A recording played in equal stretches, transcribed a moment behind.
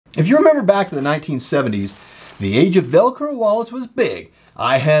If you remember back to the 1970s, the age of Velcro wallets was big.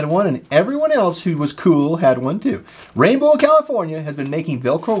 I had one and everyone else who was cool had one too. Rainbow, California has been making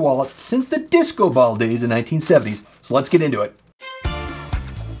Velcro wallets since the disco ball days in the 1970s. So let's get into it.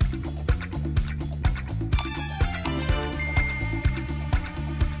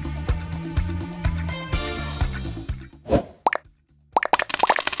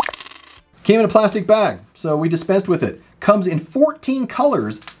 Came in a plastic bag, so we dispensed with it. Comes in 14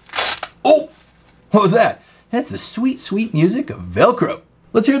 colors. Oh, what was that? That's the sweet, sweet music of Velcro.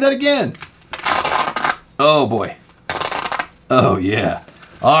 Let's hear that again. Oh boy. Oh yeah.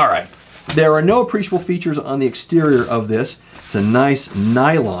 All right. There are no appreciable features on the exterior of this. It's a nice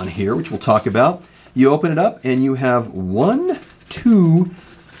nylon here, which we'll talk about. You open it up and you have 1, 2,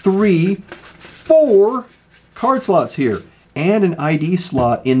 3, 4 card slots here, and an ID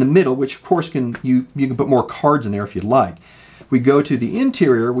slot in the middle, which of course you can put more cards in there if you'd like. We go to the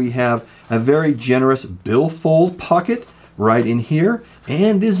interior, we have a very generous billfold pocket right in here,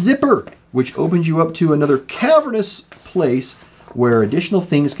 and this zipper, which opens you up to another cavernous place where additional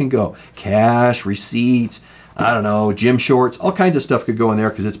things can go. Cash, receipts, I don't know, gym shorts, all kinds of stuff could go in there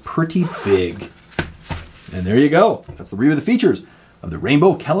because it's pretty big. And there you go. That's the review of the features of the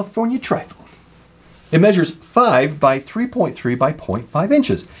Rainbow California Trifold. It measures 5 by 3.3 by 0.5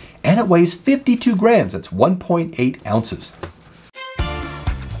 inches, and it weighs 52 grams. That's 1.8 ounces.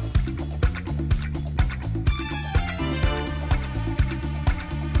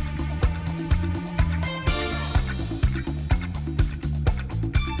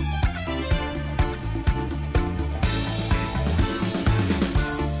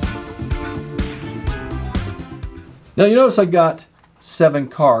 Now you notice I got 7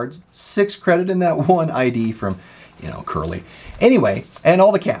 cards, 6 credit in that one ID from, Curly. Anyway, and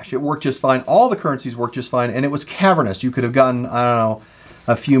all the cash, it worked just fine. All the currencies worked just fine, and it was cavernous. You could have gotten, I don't know,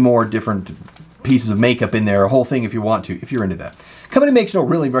 a few more different pieces of makeup in there, a whole thing if you want to, if you're into that. Company makes no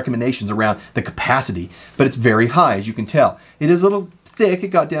really recommendations around the capacity, but it's very high, as you can tell. It is a little thick. It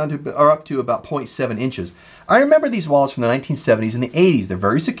got down to, or up to about 0.7 inches. I remember these wallets from the 1970s and the 80s. They're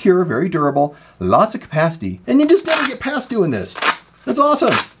very secure, very durable, lots of capacity, and you just never get past doing this. That's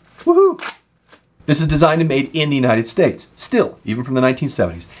awesome. Woohoo! This is designed and made in the United States. Still, even from the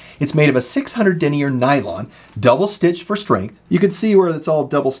 1970s. It's made of a 600 denier nylon, double stitched for strength. You can see where it's all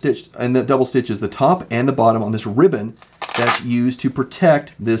double stitched, and the double stitch is the top and the bottom on this ribbon that's used to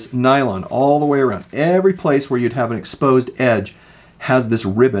protect this nylon all the way around. Every place where you'd have an exposed edge has this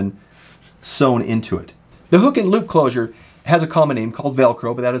ribbon sewn into it. The hook and loop closure has a common name called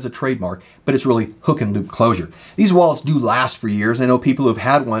Velcro, but that is a trademark, but it's really hook and loop closure. These wallets do last for years. I know people who've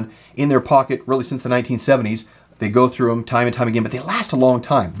had one in their pocket really since the 1970s. They go through them time and time again, but they last a long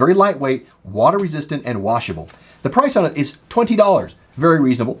time. Very lightweight, water resistant, and washable. The price on it is $20. Very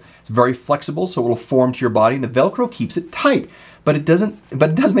reasonable. It's very flexible, so it will form to your body, and the Velcro keeps it tight. But it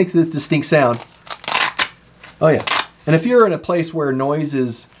does make this distinct sound. Oh yeah. And if you're in a place where noise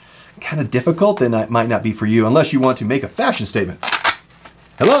is kind of difficult, then that might not be for you, unless you want to make a fashion statement.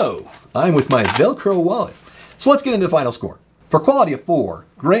 Hello, I'm with my Velcro wallet. So let's get into the final score. For quality of 4,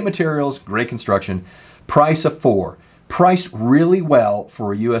 great materials, great construction, price of 4. Priced really well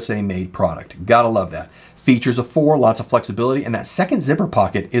for a USA made product. Gotta love that. Features of 4, lots of flexibility, and that second zipper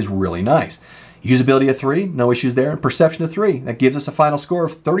pocket is really nice. Usability of 3, no issues there, and perception of 3. That gives us a final score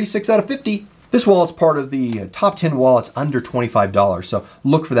of 36 out of 50. This wallet's part of the top 10 wallets under $25, so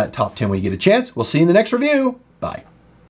look for that top 10 when you get a chance. We'll see you in the next review. Bye.